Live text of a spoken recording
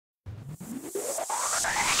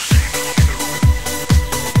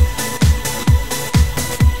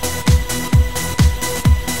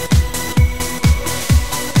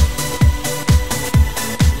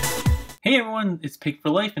everyone, it's Pig for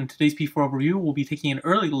Life, and today's P4L review will be taking an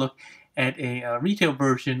early look at a retail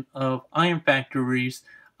version of Iron Factory's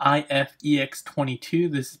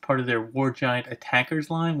EX-22. This is part of their War Giant Attackers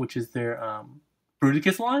line, which is their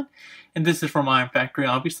Bruticus line, and this is from Iron Factory,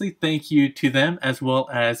 obviously. Thank you to them, as well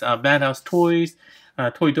as Madhaus Toys,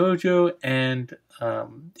 Toy Dojo, and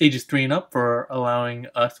ages 3 and up for allowing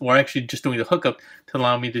us, we're actually just doing the hookup to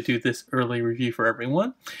allow me to do this early review for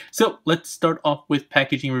everyone. So let's start off with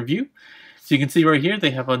packaging review. So you can see right here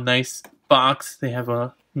they have a nice box, they have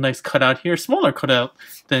a nice cutout here, smaller cutout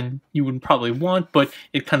than you would probably want, but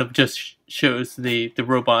it kind of just shows the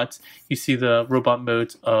robots. You see the robot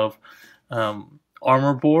modes of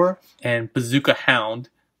Armor Boar and Bazooka Hound,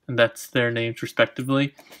 and that's their names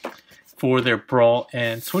respectively, for their Brawl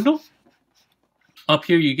and Swindle. Up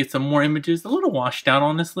here you get some more images, a little washed out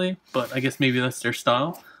honestly, but I guess maybe that's their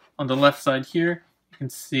style. On the left side here, you can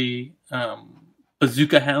see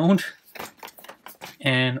Bazooka Hound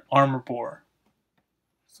and Armor Boar.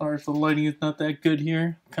 Sorry if the lighting is not that good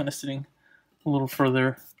here, kind of sitting a little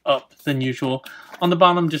further up than usual. On the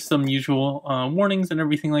bottom, just some usual warnings and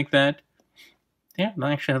everything like that. Yeah,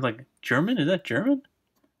 I actually have like German, is that German?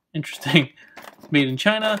 Interesting. Made in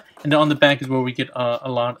China, and on the back is where we get a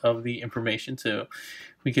lot of the information. So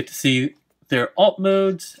we get to see their alt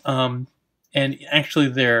modes, and actually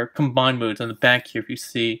their combined modes on the back here. If you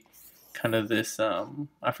see kind of this,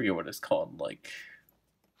 I forget what it's called, like,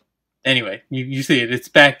 anyway, you see it, it's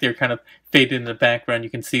back there kind of faded in the background. You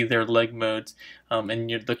can see their leg modes, and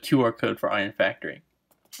the QR code for Iron Factory.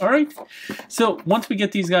 Alright, so once we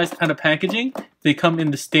get these guys out of packaging, they come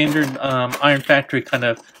in the standard Iron Factory kind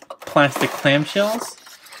of plastic clamshells.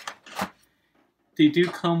 They do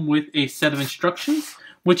come with a set of instructions,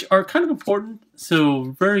 which are kind of important.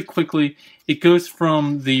 So very quickly, it goes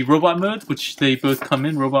from the robot modes, which they both come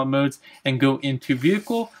in, robot modes, and go into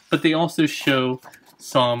vehicle, but they also show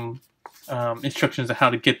some instructions on how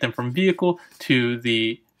to get them from vehicle to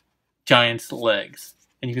the giant's legs.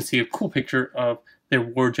 And you can see a cool picture of their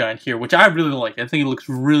War Giant here, which I really like. I think it looks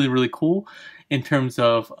really, really cool in terms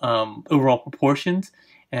of overall proportions,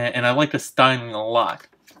 and I like the styling a lot.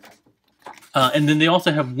 And then they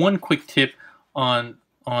also have one quick tip on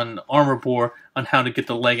Armor Boar on how to get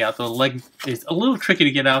the leg out. The leg is a little tricky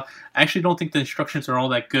to get out. I actually don't think the instructions are all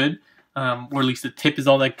that good, or at least the tip is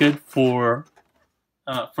all that good for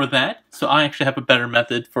that. So I actually have a better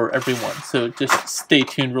method for everyone. So just stay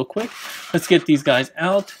tuned real quick. Let's get these guys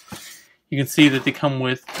out. You can see that they come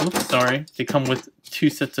with, they come with 2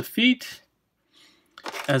 sets of feet,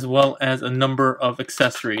 as well as a number of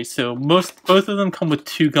accessories. So both of them come with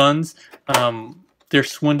 2 guns. Their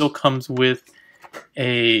Swindle comes with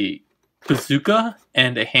a bazooka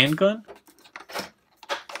and a handgun.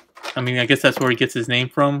 I mean, I guess that's where he gets his name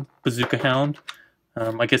from, Bazooka Hound.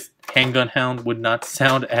 I guess Handgun Hound would not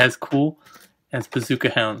sound as cool as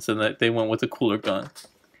Bazooka Hound, so that they went with a cooler gun.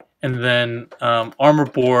 And then Armor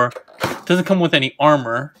Boar doesn't come with any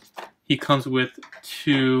armor. He comes with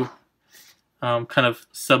 2 kind of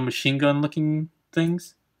submachine gun looking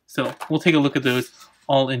things. So we'll take a look at those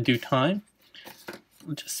all in due time.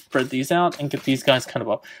 We'll just spread these out and get these guys kind of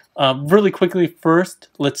up. Really quickly first,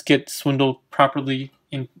 let's get Swindle properly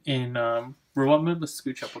in robot mode. Let's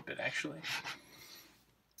scooch up a bit actually.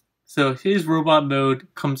 So his robot mode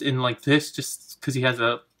comes in like this, just because he has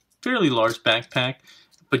a fairly large backpack,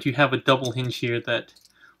 but you have a double hinge here that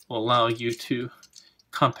will allow you to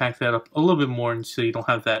compact that up a little bit more, and so you don't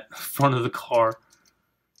have that front of the car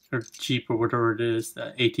or Jeep or whatever it is,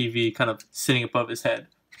 that ATV kind of sitting above his head.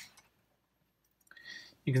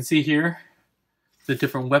 You can see here the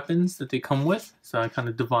different weapons that they come with. So I kind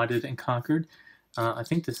of divided and conquered. I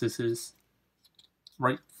think this is his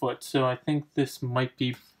right foot, so I think this might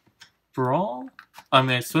be Brawl. I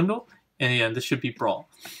mean Swindle, and yeah, this should be Brawl.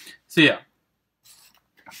 So yeah,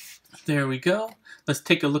 there we go. Let's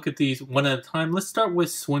take a look at these one at a time. Let's start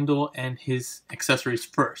with Swindle and his accessories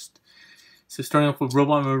first. So starting off with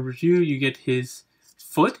robot mode review, you get his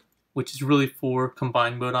foot, which is really for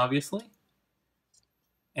combined mode, obviously.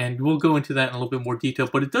 And we'll go into that in a little bit more detail,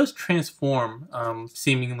 but it does transform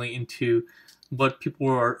seemingly into what people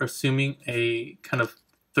are assuming a kind of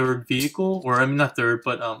third vehicle, or I mean not third,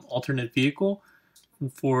 but alternate vehicle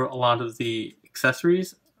for a lot of the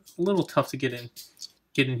accessories. A little tough to get in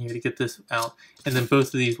here to get this out, and then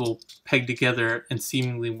both of these will peg together and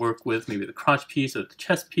seemingly work with maybe the crotch piece or the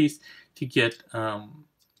chest piece to get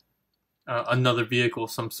another vehicle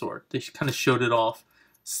of some sort. They kind of showed it off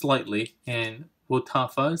slightly, and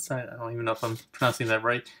Wotafa's, I don't even know if I'm pronouncing that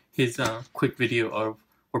right, his quick video of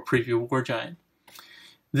or preview of War Giant.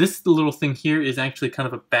 This little thing here is actually kind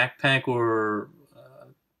of a backpack or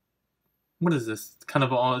what is this? Kind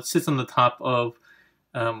of all, it sits on the top of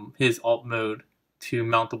his alt mode to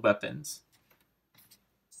mount the weapons.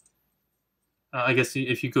 I guess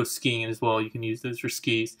if you go skiing as well, you can use those for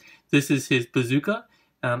skis. This is his bazooka.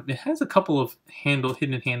 It has a couple of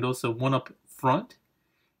hidden handles, so one up front,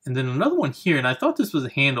 and then another one here. And I thought this was a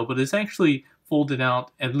handle, but it's actually folded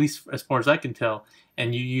out, at least as far as I can tell,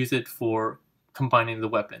 and you use it for combining the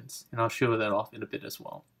weapons. And I'll show that off in a bit as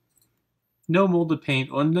well. No molded paint,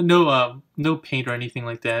 or no paint or anything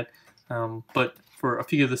like that, but for a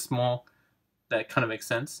figure this small, that kind of makes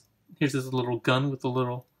sense. Here's this little gun with a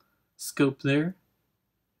little scope there.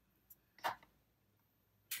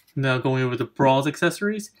 Now going over the Brawl's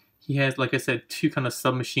accessories, he has, like I said, two kind of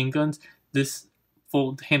submachine guns. This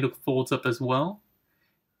handle folds up as well.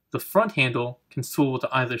 The front handle can swivel to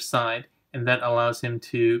either side, and that allows him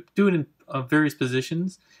to do it in various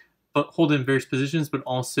positions, but hold it in various positions, but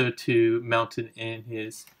also to mount it in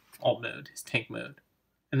his alt mode, his tank mode.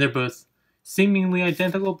 And they're both seemingly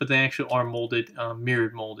identical, but they actually are molded,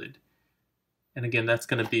 mirrored molded. And again, that's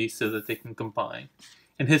going to be so that they can combine.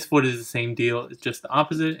 And his foot is the same deal, it's just the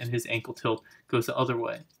opposite, and his ankle tilt goes the other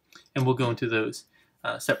way. And we'll go into those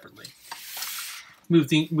separately.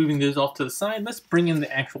 Moving those off to the side, let's bring in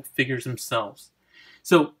the actual figures themselves.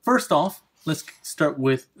 So first off, let's start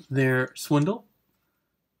with their Swindle.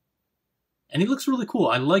 And he looks really cool.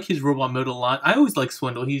 I like his robot mode a lot. I always like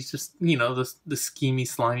Swindle. He's just, you know, the schemy,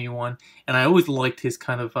 slimy one. And I always liked his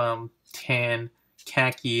kind of tan,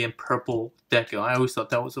 khaki, and purple deco. I always thought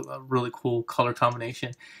that was a really cool color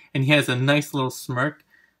combination. And he has a nice little smirk.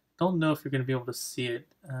 Don't know if you're going to be able to see it.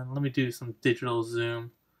 Let me do some digital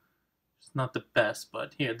zoom. It's not the best,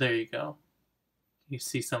 but here, there you go. You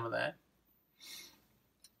see some of that.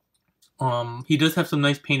 He does have some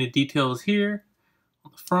nice painted details here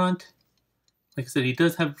on the front. Like I said, he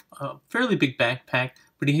does have a fairly big backpack,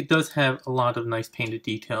 but he does have a lot of nice painted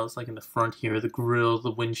details, like in the front here, the grille,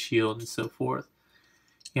 the windshield, and so forth.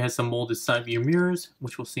 He has some molded side view mirrors,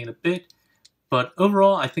 which we'll see in a bit. But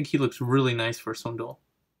overall, I think he looks really nice for Swindle.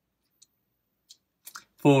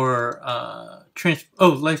 For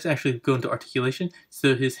let's actually go into articulation.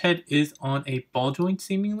 So his head is on a ball joint,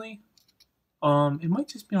 seemingly. It might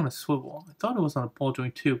just be on a swivel. I thought it was on a ball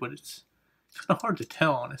joint too, but it's kind of hard to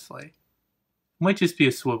tell, honestly. It might just be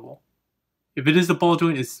a swivel. If it is a ball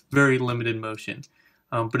joint, it's very limited motion.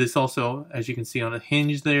 But it's also, as you can see, on a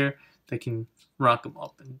hinge there that can rock him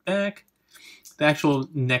up and back. The actual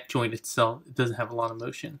neck joint itself, it doesn't have a lot of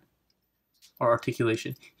motion or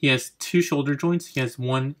articulation. He has two shoulder joints. He has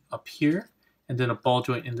one up here and then a ball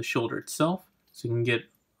joint in the shoulder itself. So you can get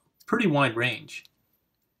pretty wide range.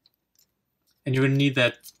 And you're going to need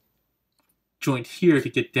that joint here to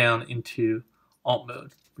get down into alt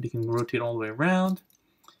mode. But he can rotate all the way around.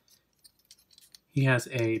 He has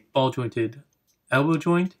a ball jointed elbow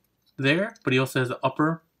joint there, but he also has an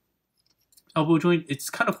upper elbow joint. It's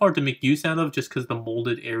kind of hard to make use out of just because of the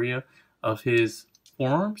molded area of his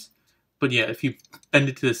forearms. But yeah, if you bend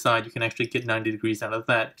it to the side, you can actually get 90 degrees out of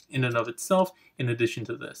that in and of itself, in addition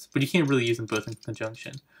to this. But you can't really use them both in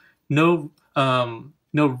conjunction. No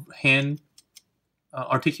hand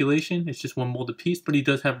articulation. It's just one molded piece, but he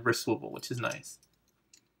does have a wrist swivel, which is nice.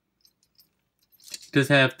 He does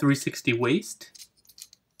have 360 waist.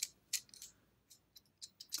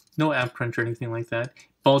 No ab crunch or anything like that.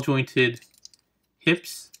 Ball jointed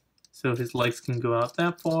hips, so his legs can go out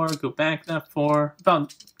that far, go back that far,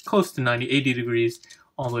 about close to 90, 80 degrees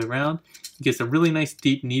all the way around. He gets a really nice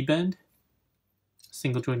deep knee bend,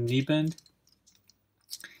 single joint knee bend.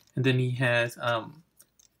 And then he has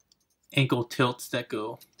ankle tilts that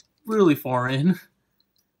go really far in.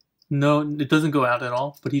 No, it doesn't go out at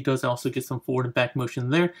all, but he does also get some forward and back motion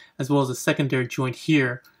there, as well as a secondary joint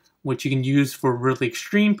here, which you can use for really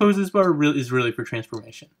extreme poses, but is really for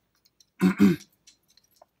transformation.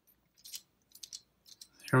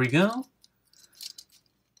 There we go.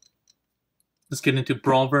 Let's get into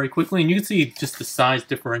Brawl very quickly, and you can see just the size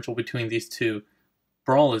differential between these two.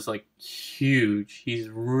 Brawl is like huge. He's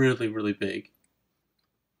really, really big.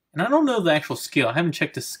 And I don't know the actual skill. I haven't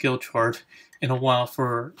checked the skill chart in a while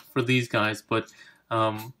for these guys, but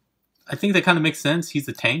I think that kind of makes sense. He's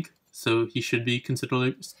a tank, so he should be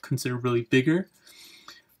considerably bigger.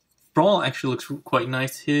 Brawl actually looks quite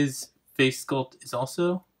nice. His face sculpt is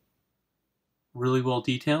also really well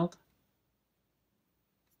detailed.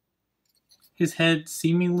 His head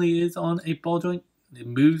seemingly is on a ball joint. It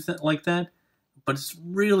moves like that, but it's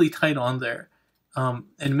really tight on there. And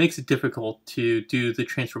it makes it difficult to do the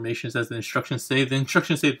transformations as the instructions say. The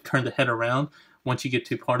instructions say to turn the head around once you get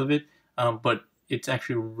to part of it, but it's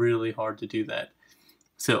actually really hard to do that.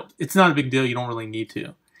 So it's not a big deal. You don't really need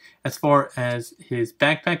to. As far as his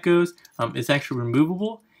backpack goes, it's actually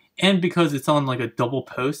removable, and because it's on like a double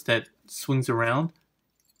post that swings around,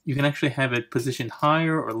 you can actually have it positioned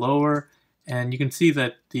higher or lower, and you can see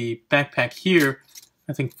that the backpack here,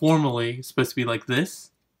 I think formally, is supposed to be like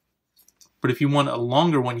this. But if you want a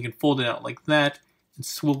longer one, you can fold it out like that and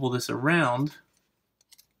swivel this around.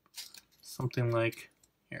 Something like,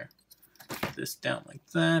 here, put this down like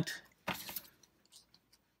that.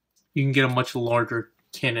 You can get a much larger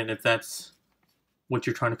cannon if that's what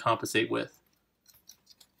you're trying to compensate with.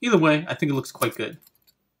 Either way, I think it looks quite good.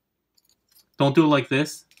 Don't do it like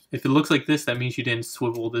this. If it looks like this, that means you didn't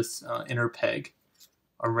swivel this inner peg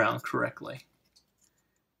around correctly.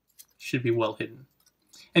 Should be well hidden.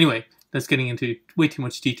 Anyway, that's getting into way too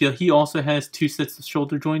much detail. He also has 2 sets of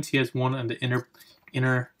shoulder joints. He has one on the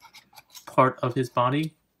inner part of his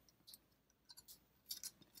body.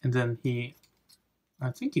 And then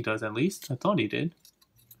I think he does at least. I thought he did.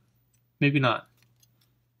 Maybe not.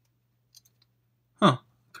 Huh.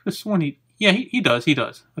 Could have sworn he does.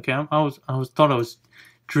 Okay, I thought I was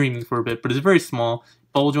dreaming for a bit, but it's very small.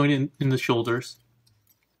 Ball joint in the shoulders.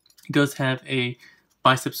 He does have a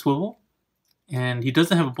bicep swivel, and he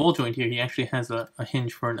doesn't have a ball joint here. He actually has a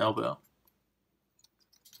hinge for an elbow.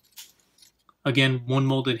 Again, one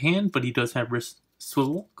molded hand, but he does have wrist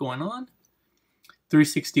swivel going on.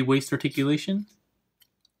 360 waist articulation.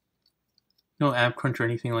 No ab crunch or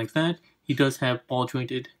anything like that. He does have ball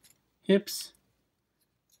jointed hips.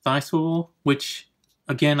 Thigh swivel, which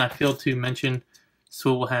again I failed to mention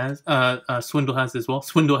Swindle has as well.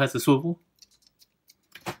 Swindle has a swivel.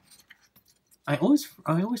 I always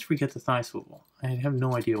forget the thigh swivel. I have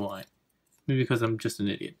no idea why. Maybe because I'm just an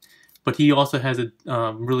idiot. But he also has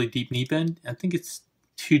a really deep knee bend. I think it's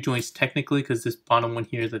 2 joints technically, because this bottom one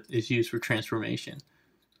here that is used for transformation.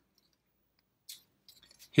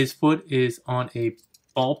 His foot is on a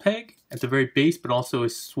ball peg at the very base, but also a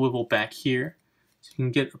swivel back here. So you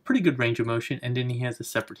can get a pretty good range of motion, and then he has a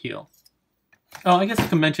separate heel. Oh, I guess I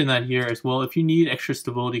can mention that here as well. If you need extra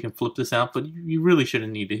stability, you can flip this out, but you really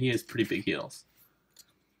shouldn't need it. He has pretty big heels.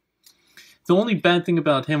 The only bad thing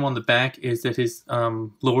about him on the back is that his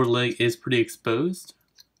lower leg is pretty exposed.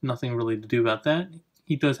 Nothing really to do about that.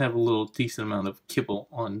 He does have a little decent amount of kibble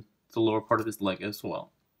on the lower part of his leg as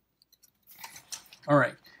well.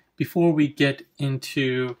 Alright, before we get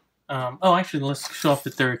into... oh, actually, let's show off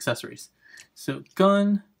their accessories. So,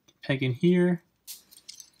 gun, peg in here.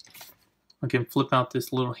 Again, flip out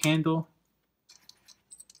this little handle.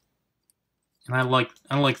 And I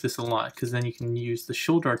like this a lot, because then you can use the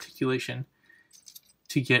shoulder articulation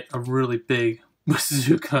to get a really big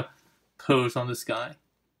bazooka pose on this guy.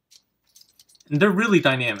 And they're really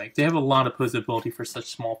dynamic. They have a lot of posability for such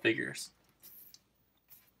small figures,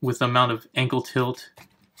 with the amount of ankle tilt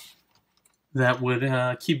that would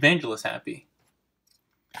keep Vangelis happy.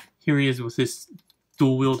 Here he is with his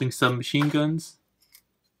dual-wielding submachine guns.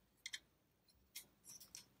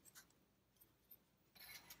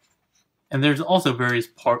 And there's also various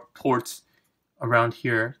ports around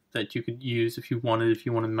here that you could use if you wanted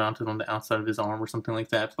to mount it on the outside of his arm or something like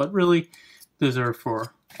that. But really, those are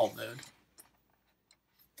for alt mode.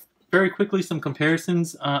 Very quickly, some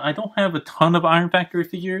comparisons. I don't have a ton of Iron Factory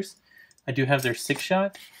figures. I do have their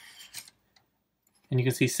 6-shot. And you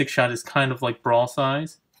can see 6-shot is kind of like Brawl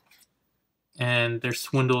size. And their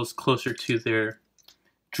Swindle is closer to their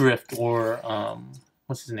Drift or,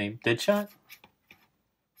 what's his name? Deadshot?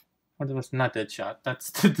 Not Deadshot. That's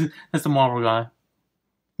the Marvel guy.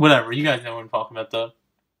 Whatever, you guys know what I'm talking about. The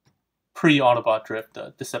pre-Autobot Drift,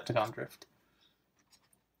 the Decepticon Drift.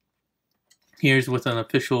 Here's with an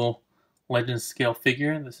official Legends scale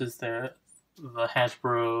figure. This is the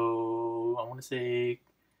Hasbro, I want to say,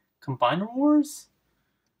 Combiner Wars?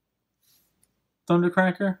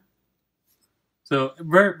 Thundercracker? So,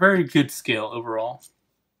 very, very good scale overall.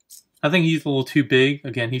 I think he's a little too big.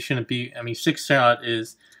 Again, he shouldn't be. I mean, 6-shot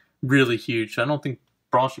is really huge. I don't think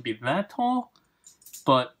Brawl should be that tall,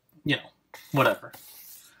 but, you know, whatever.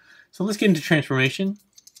 So let's get into transformation.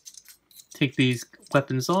 Take these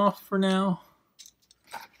weapons off for now.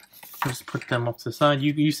 Just put them off to the side.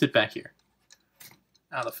 You sit back here.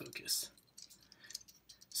 Out of focus.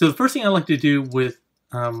 So the first thing I like to do with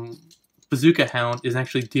Bazooka Hound is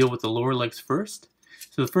actually deal with the lower legs first.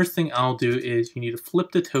 So the first thing I'll do is you need to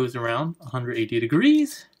flip the toes around 180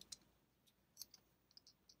 degrees.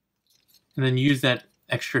 And then use that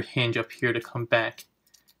extra hinge up here to come back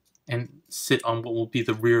and sit on what will be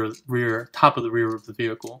the top of the rear of the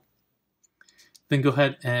vehicle. Then go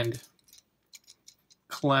ahead and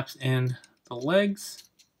collapse in the legs.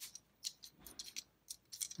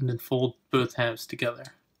 And then fold both halves together.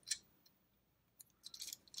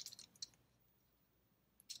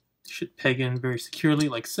 should peg in very securely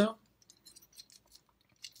like so.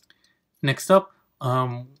 Next up,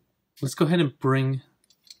 let's go ahead and bring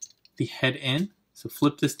the head in. So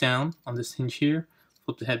flip this down on this hinge here,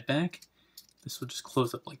 flip the head back. This will just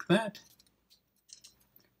close up like that.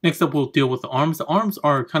 Next up, we'll deal with the arms. The arms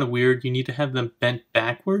are kind of weird. You need to have them bent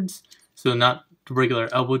backwards. So not the regular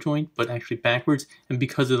elbow joint, but actually backwards. And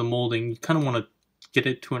because of the molding, you kind of want to get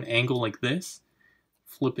it to an angle like this.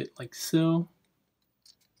 Flip it like so.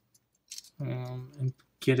 And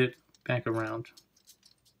get it back around.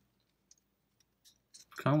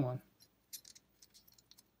 Come on.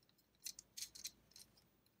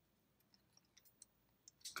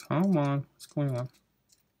 Come on. What's going on?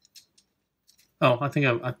 Oh, I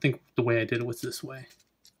think the way I did it was this way.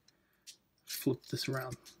 Flip this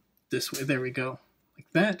around this way. There we go. Like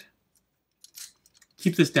that.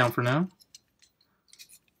 Keep this down for now.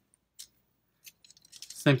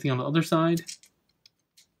 Same thing on the other side.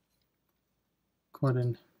 Go ahead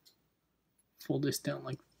and fold this down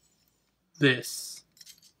like this.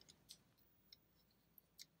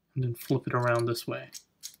 And then flip it around this way.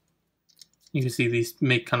 You can see these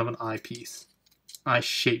make kind of an eye piece.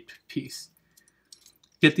 Eye-shaped piece.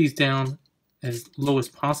 Get these down as low as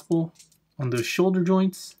possible on those shoulder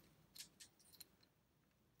joints.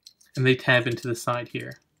 And they tab into the side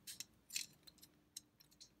here.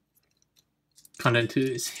 Kind of into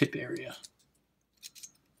this hip area.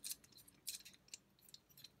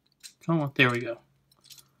 Come on, there we go.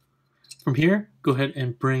 From here, go ahead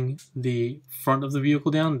and bring the front of the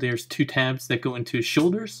vehicle down. There's two tabs that go into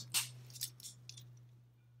shoulders.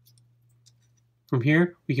 From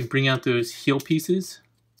here, we can bring out those heel pieces.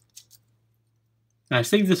 And I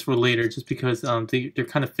saved this for later just because they're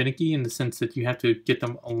kind of finicky in the sense that you have to get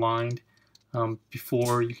them aligned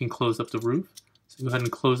before you can close up the roof. So go ahead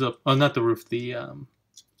and close up, oh, not the roof, the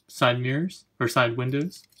side mirrors or side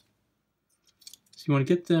windows. So you want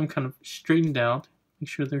to get them kind of straightened out. Make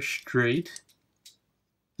sure they're straight.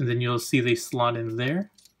 And then you'll see they slot in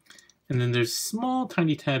there. And then there's small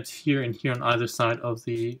tiny tabs here and here on either side of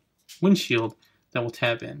the windshield that will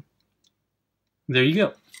tab in. There you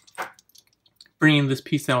go. Bringing this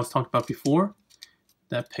piece that I was talking about before,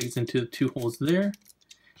 that pegs into the two holes there,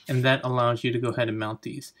 and that allows you to go ahead and mount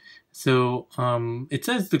these. So it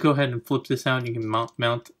says to go ahead and flip this out. You can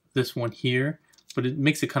mount this one here, but it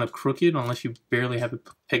makes it kind of crooked unless you barely have it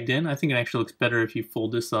pegged in. I think it actually looks better if you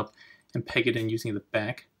fold this up and peg it in using the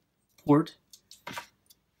back port.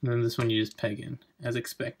 And then this one you just peg in as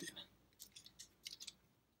expected.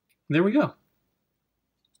 There we go.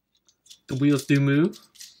 The wheels do move.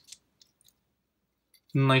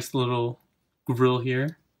 Nice little grill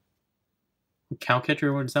here. Cow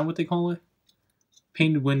catcher, is that what they call it?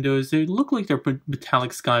 Painted windows. They look like they're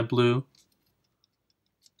metallic sky blue.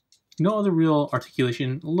 No other real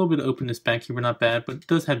articulation. A little bit of openness back here, but not bad. But it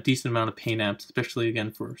does have decent amount of paint apps, especially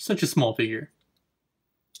again for such a small figure.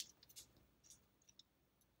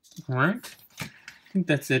 Alright. I think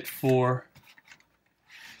that's it for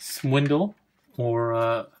Swindle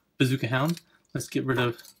or Bazooka Hound. Let's get rid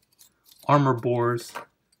of Armor Boar's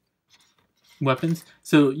weapons.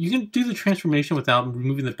 So you can do the transformation without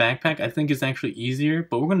removing the backpack. I think it's actually easier,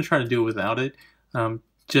 but we're going to try to do it without it,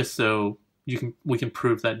 just so we can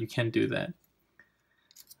prove that you can do that.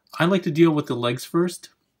 I like to deal with the legs first.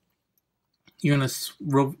 You're going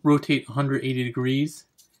to rotate 180 degrees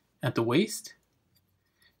at the waist,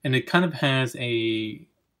 and it kind of has a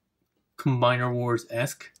Combiner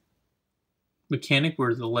Wars-esque mechanic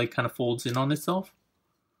where the leg kind of folds in on itself.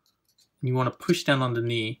 And you want to push down on the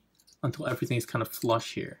knee until everything is kind of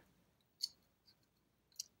flush here.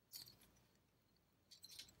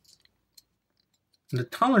 And the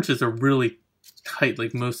tolerances are really tight,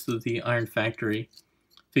 like most of the Iron Factory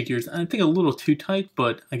figures. I think a little too tight,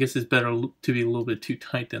 but I guess it's better to be a little bit too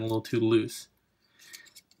tight than a little too loose.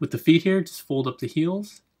 With the feet here, just fold up the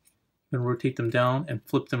heels and rotate them down and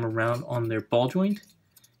flip them around on their ball joint.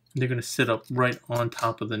 And they're going to sit up right on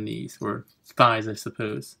top of the knees, or thighs, I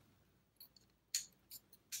suppose.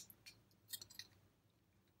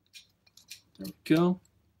 There we go.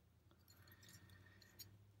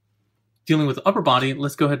 Dealing with the upper body,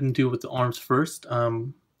 let's go ahead and do with the arms first. I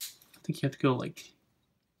think you have to go like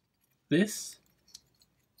this.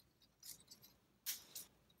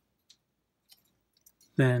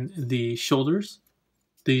 Then the shoulders.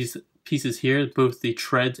 These pieces here, both the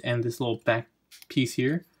treads and this little back piece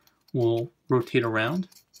here, will rotate around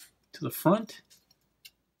to the front.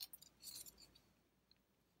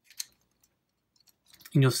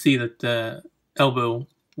 And you'll see that the elbow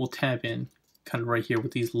will tab in kind of right here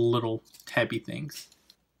with these little tabby things.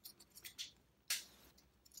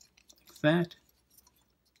 Like that.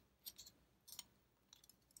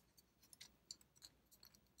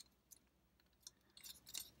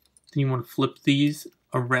 Then you want to flip these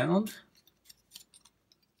around.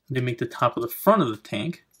 They make the top of the front of the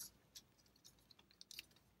tank.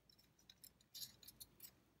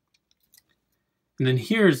 And then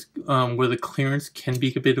here's where the clearance can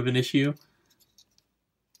be a bit of an issue.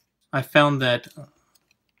 I found that,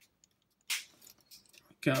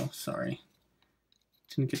 sorry,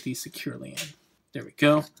 didn't get these securely in. There we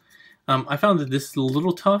go. I found that this is a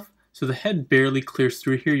little tough, so the head barely clears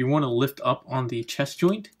through here. You want to lift up on the chest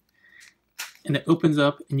joint, and it opens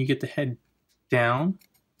up, and you get the head down,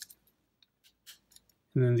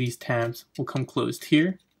 and then these tabs will come closed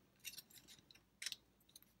here.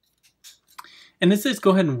 And it says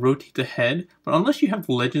go ahead and rotate the head, but unless you have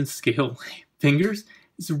legend scale fingers,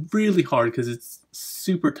 it's really hard because it's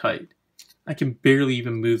super tight. I can barely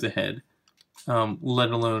even move the head, let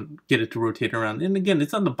alone get it to rotate around. And again,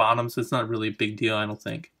 it's on the bottom, so it's not really a big deal, I don't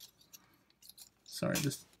think. Sorry,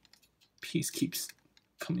 this piece keeps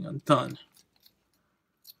coming undone.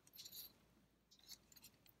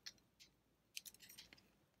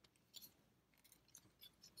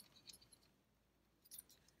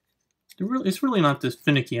 It's really not this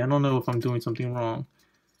finicky. I don't know if I'm doing something wrong,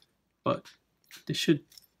 but they should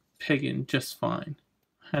peg in just fine.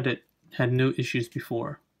 Had no issues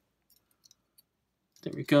before.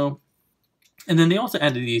 There we go. And then they also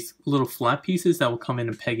added these little flat pieces that will come in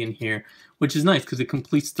and peg in here, which is nice because it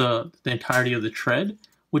completes the entirety of the tread,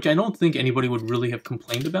 which I don't think anybody would really have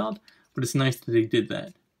complained about, but it's nice that they did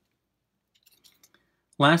that.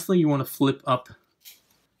 Lastly, you want to flip up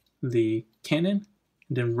the cannon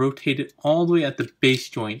and then rotate it all the way at the base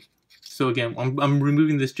joint. So again, I'm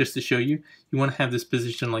removing this just to show you. You want to have this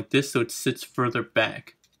position like this so it sits further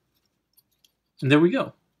back. And there we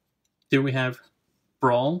go. There we have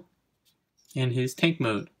Brawl in his tank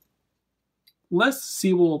mode. Less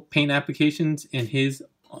seeable paint applications in his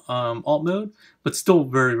alt mode, but still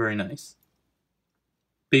very, very nice.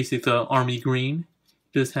 Basic army green.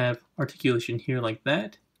 Does have articulation here like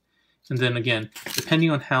that. And then again,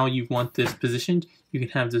 depending on how you want this positioned, you can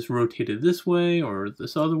have this rotated this way or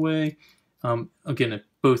this other way. Again,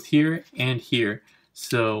 both here and here.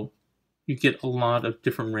 So you get a lot of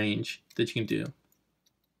different range that you can do.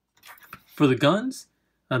 For the guns,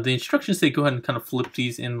 the instructions say go ahead and kind of flip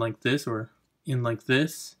these in like this or in like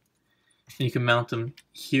this. And you can mount them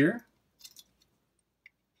here.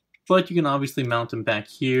 But you can obviously mount them back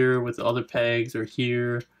here with the other pegs or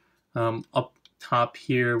here, up top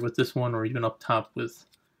here with this one, or even up top with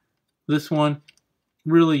this one.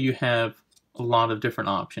 Really, you have a lot of different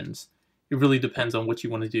options. It really depends on what you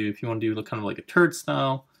want to do. If you want to do kind of like a turret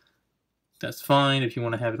style, that's fine. If you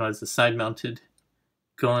want to have it as a side-mounted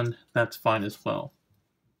gun, that's fine as well.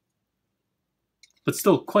 But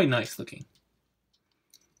still quite nice looking.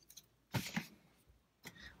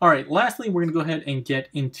 Alright, lastly, we're going to go ahead and get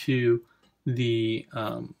into the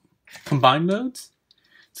combined modes.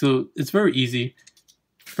 So it's very easy.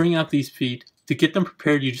 Bring out these feet. To get them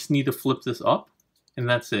prepared, you just need to flip this up, and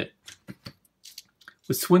that's it.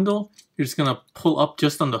 With Swindle, you're just going to pull up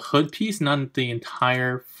just on the hood piece, not the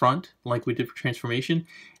entire front like we did for Transformation.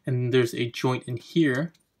 And there's a joint in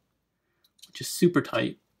here, which is super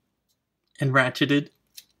tight and ratcheted,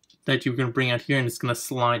 that you're going to bring out here, and it's going to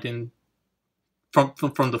slide in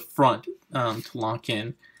from the front to lock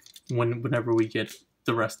in whenever we get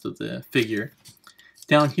the rest of the figure.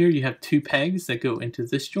 Down here you have two pegs that go into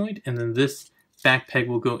this joint, and then this back peg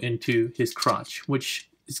will go into his crotch, which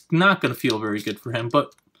is not going to feel very good for him,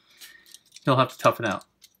 but he'll have to tough it out.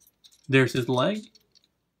 There's his leg.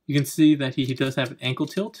 You can see that he does have an ankle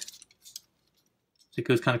tilt. It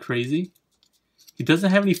goes kind of crazy. He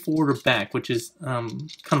doesn't have any forward or back, which is kind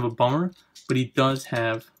of a bummer, but he does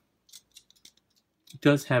have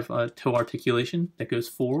a toe articulation that goes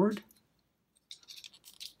forward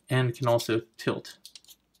and can also tilt.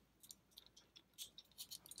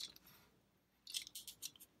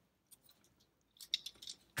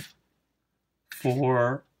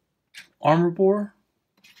 For Armor Boar,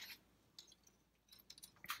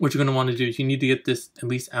 what you're going to want to do is you need to get this at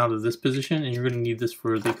least out of this position, and you're going to need this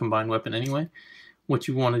for the combined weapon anyway. What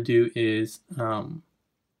you want to do is, so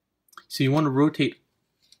you want to rotate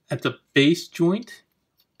at the base joint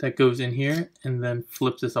that goes in here, and then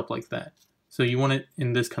flip this up like that. So you want it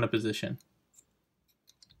in this kind of position.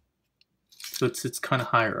 So it sits kind of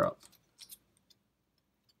higher up.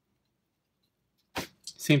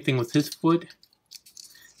 Same thing with his foot.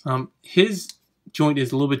 His joint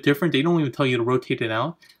is a little bit different. They don't even tell you to rotate it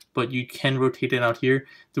out, but you can rotate it out here.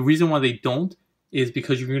 The reason why they don't is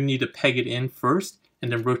because you're going to need to peg it in first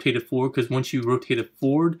and then rotate it forward, because once you rotate it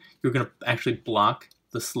forward, you're going to actually block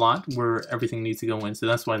the slot where everything needs to go in. So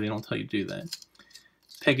that's why they don't tell you to do that.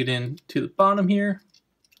 peg it in to the bottom here.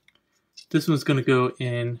 This one's going to go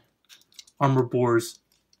in Armor Boar's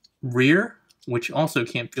rear, which also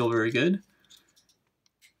can't feel very good.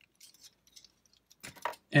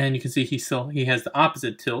 And you can see he has the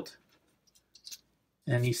opposite tilt,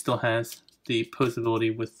 and he still has the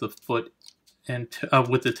posability with the foot and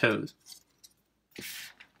with the toes.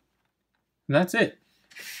 And that's it.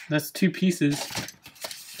 That's 2 pieces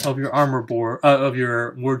of your Armor Boar, of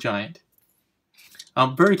your War Giant.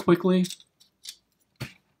 Very quickly,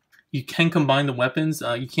 you can combine the weapons.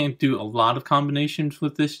 You can't do a lot of combinations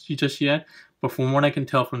with this just yet, but from what I can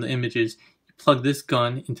tell from the images, you plug this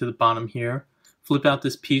gun into the bottom here, flip out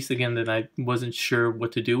this piece again that I wasn't sure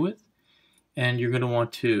what to do with, and you're going to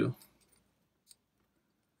want to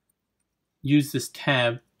use this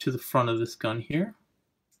tab to the front of this gun here.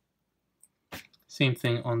 Same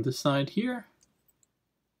thing on this side here,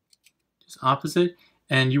 just opposite.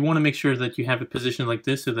 And you want to make sure that you have it positioned like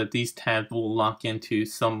this so that these tabs will lock into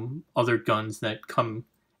some other guns that come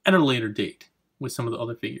at a later date with some of the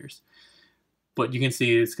other figures. But you can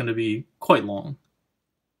see it's going to be quite long.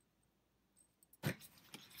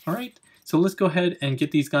 Alright, so let's go ahead and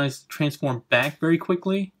get these guys transformed back very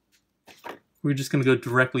quickly. We're just going to go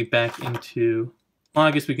directly back into... Well,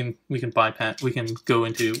 I guess we can bypass. We can go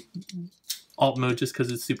into alt mode just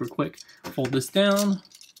because it's super quick. Fold this down,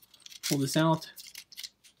 pull this out.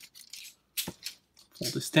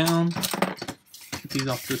 Fold this down, get these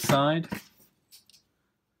off to the side.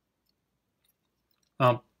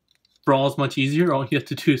 Brawl is much easier. All you have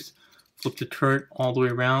to do is flip the turret all the way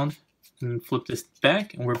around and then flip this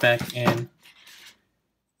back, and we're back in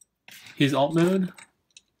his alt mode.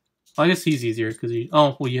 I guess he's easier because you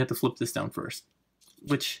have to flip this down first,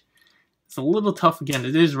 which is a little tough. Again,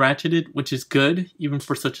 it is ratcheted, which is good even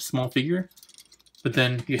for such a small figure, but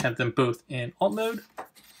then you have them both in alt mode.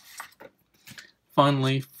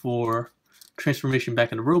 Finally, for transformation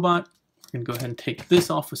back into robot, we're going to go ahead and take this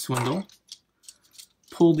off of Swindle.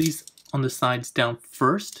 Pull these on the sides down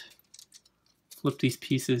first. Flip these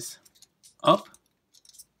pieces up.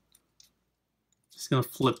 Just going to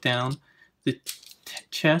flip down the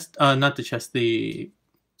chest, not the chest, the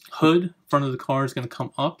hood, front of the car is going to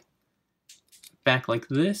come up. Back like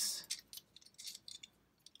this.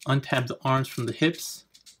 Untab the arms from the hips.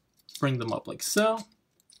 Bring them up like so.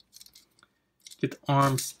 Get the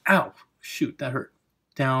arms, ow, shoot, that hurt,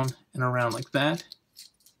 down and around like that.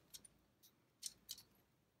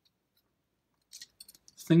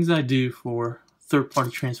 It's things I do for third-party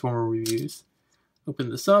Transformer reviews. Open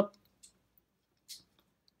this up,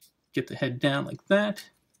 get the head down like that,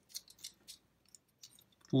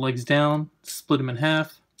 the legs down, split them in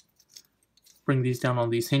half, bring these down on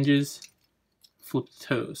these hinges, flip the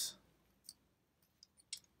toes.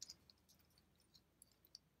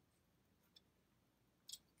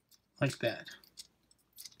 Like that.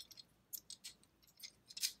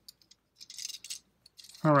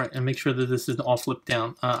 Alright, and make sure that this is all flipped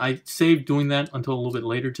down. I saved doing that until a little bit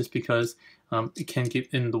later just because it can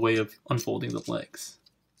get in the way of unfolding the legs.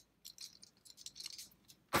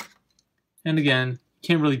 And again,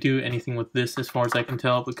 can't really do anything with this as far as I can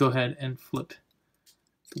tell, but go ahead and flip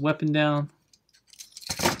the weapon down.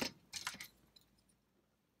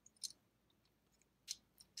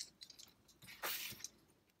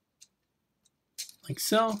 Like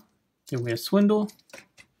so. Then we have Swindle,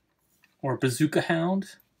 or Bazooka Hound.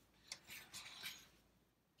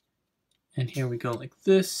 And here we go like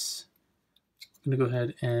this. I'm going to go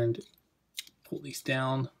ahead and pull these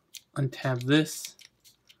down, untab this.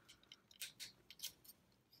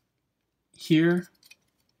 Here.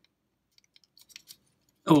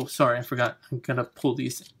 Oh, sorry, I forgot. I'm going to pull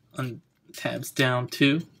these tabs down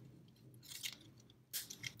too.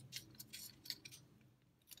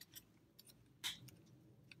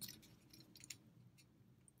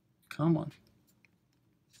 Come on.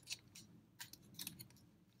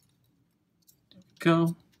 There we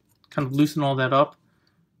go. Kind of loosen all that up.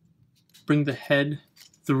 Bring the head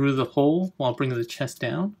through the hole while bringing the chest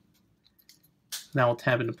down. Now we'll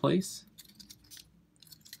tab into place.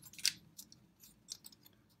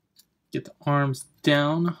 Get the arms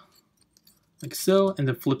down like so, and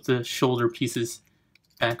then flip the shoulder pieces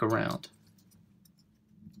back around.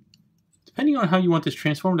 Depending on how you want this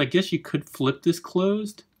transformed, I guess you could flip this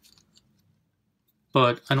closed.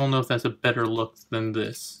 But I don't know if that's a better look than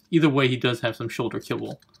this. Either way, he does have some shoulder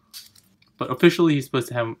kibble. But officially, he's supposed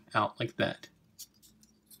to have him out like that.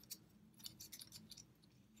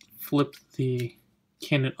 Flip the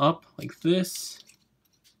cannon up like this.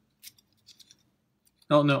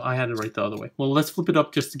 Oh no, I had it right the other way. Well, let's flip it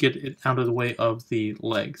up just to get it out of the way of the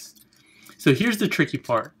legs. So here's the tricky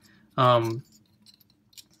part.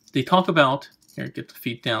 they talk about, here, get the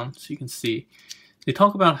feet down so you can see. They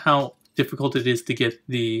talk about how difficult it is to get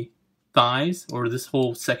the thighs or this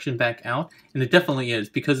whole section back out, and it definitely is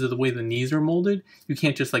because of the way the knees are molded. You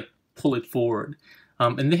can't just like pull it forward.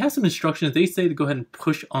 And they have some instructions. They say to go ahead and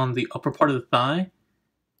push on the upper part of the thigh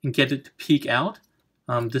and get it to peek out.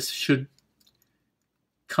 This should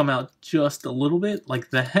come out just a little bit like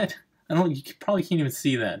that. You probably can't even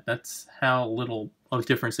see that. That's how little of a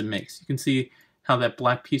difference it makes. You can see how that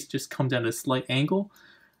black piece just comes at a slight angle.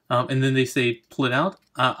 And then they say pull it out.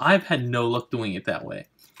 I've had no luck doing it that way.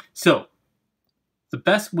 So the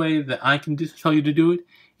best way that I can tell you to do it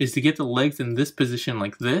is to get the legs in this position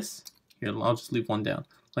like this. Here, I'll just leave one down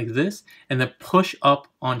like this, and then push up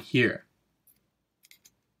on here.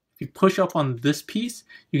 If you push up on this piece,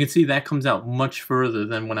 you can see that comes out much further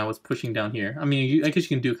than when I was pushing down here. I mean, I guess you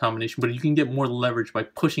can do a combination, but you can get more leverage by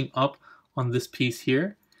pushing up on this piece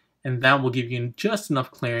here, and that will give you just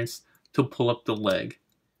enough clearance to pull up the leg,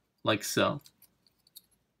 like so.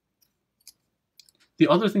 The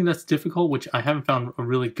other thing that's difficult, which I haven't found a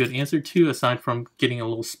really good answer to, aside from getting a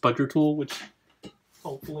little spudger tool, which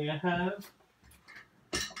hopefully I have.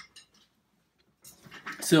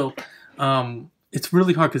 So, it's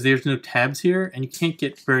really hard because there's no tabs here, and you can't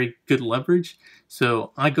get very good leverage.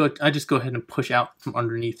 So I just go ahead and push out from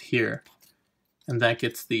underneath here, and that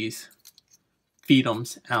gets these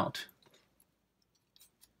feetums out.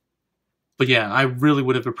 But yeah, I really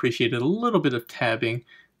would have appreciated a little bit of tabbing,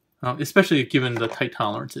 especially given the tight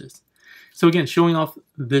tolerances. So again, showing off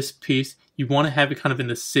this piece, you want to have it kind of in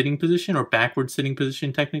the sitting position or backward sitting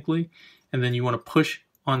position technically, and then you want to push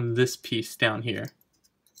on this piece down here.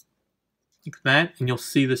 Like that, and you'll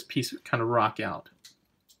see this piece kind of rock out.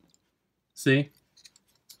 See?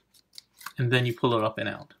 And then you pull it up and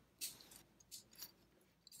out.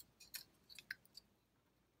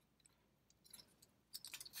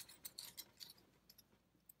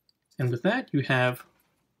 And with that, you have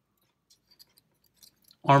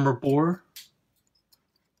Armor Boar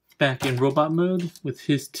back in robot mode with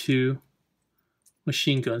his two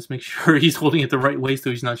machine guns. Make sure he's holding it the right way so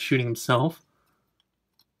he's not shooting himself.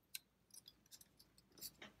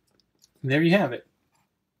 And there you have it.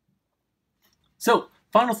 So,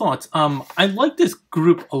 final thoughts. I like this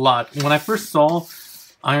group a lot. When I first saw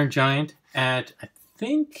Iron Giant at, I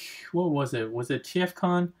think, what was it? Was it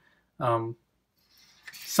TFCon?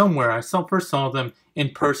 Somewhere. I first saw them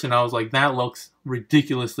in person. I was like, that looks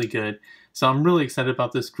ridiculously good. So I'm really excited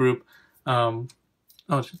about this group. Oh,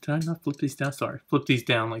 did I not flip these down? Sorry. Flip these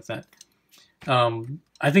down like that.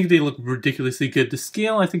 I think they look ridiculously good. The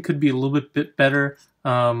scale, I think, could be a little bit better.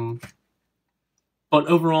 But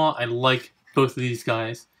overall, I like both of these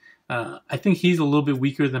guys. I think he's a little bit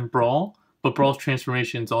weaker than Brawl, but Brawl's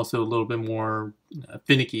transformation is also a little bit more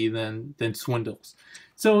finicky than Swindle's.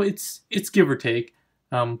 So it's give or take.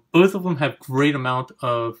 Both of them have great amount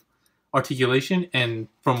of articulation, and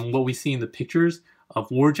from what we see in the pictures of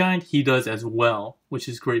War Giant, he does as well, which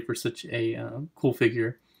is great for such a cool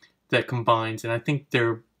figure that combines. And I think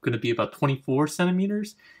they're going to be about 24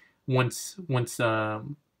 centimeters once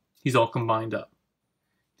he's all combined up.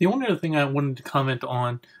 The only other thing I wanted to comment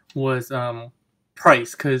on was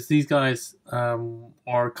price, because these guys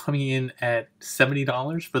are coming in at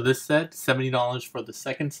 $70 for this set, $70 for the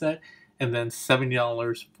second set, and then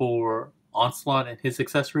 $70 for Onslaught and his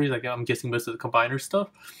accessories. Like, I'm guessing most of the combiner stuff.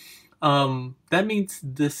 That means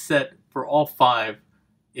this set for all five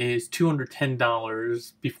is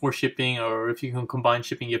 $210 before shipping, or if you can combine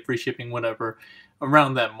shipping, get free shipping, whatever,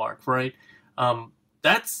 around that mark, right?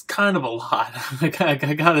 That's kind of a lot. I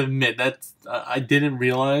gotta admit, I didn't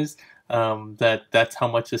realize that that's how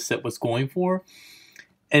much this set was going for.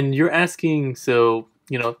 And you're asking, so,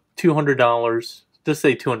 you know, $200, just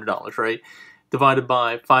say $200, right? Divided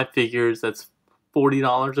by 5 figures, that's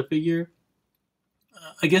 $40 a figure.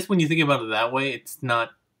 I guess when you think about it that way, it's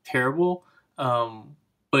not terrible,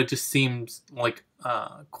 but it just seems like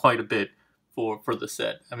quite a bit for the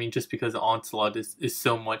set. I mean, just because Onslaught is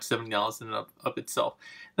so much, $70 in and of itself.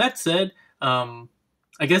 That said, I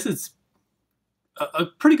guess it's a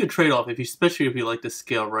pretty good trade-off, especially if you like the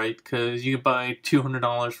scale, right? Because you could buy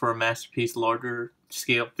 $200 for a Masterpiece larger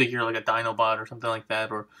scale figure like a Dinobot or something like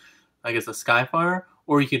that, or I guess a Skyfire,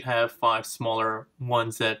 or you could have 5 smaller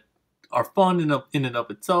ones that are fun in and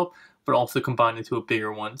of itself, but also combined into a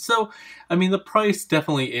bigger one. So, I mean, the price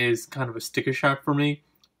definitely is kind of a sticker shock for me,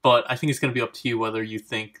 but I think it's going to be up to you whether you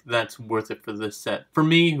think that's worth it for this set. For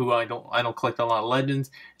me, who I don't collect a lot of Legends,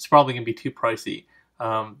 it's probably going to be too pricey.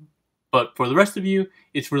 But for the rest of you,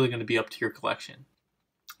 it's really going to be up to your collection.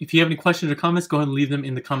 If you have any questions or comments, go ahead and leave them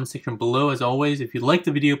in the comment section below. As always, if you like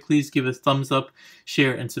the video, please give a thumbs up,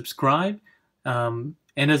 share, and subscribe. And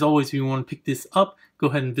as always, if you want to pick this up, go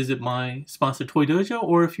ahead and visit my sponsor, Toy Dojo,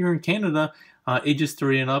 or if you're in Canada, ages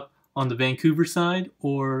 3 and up on the Vancouver side,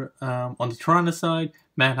 or on the Toronto side,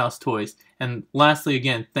 Madhaus Toys. And lastly,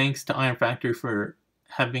 again, thanks to Iron Factory for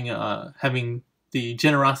having the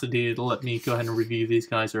generosity to let me go ahead and review these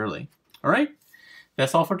guys early. Alright,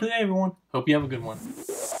 that's all for today, everyone. Hope you have a good one.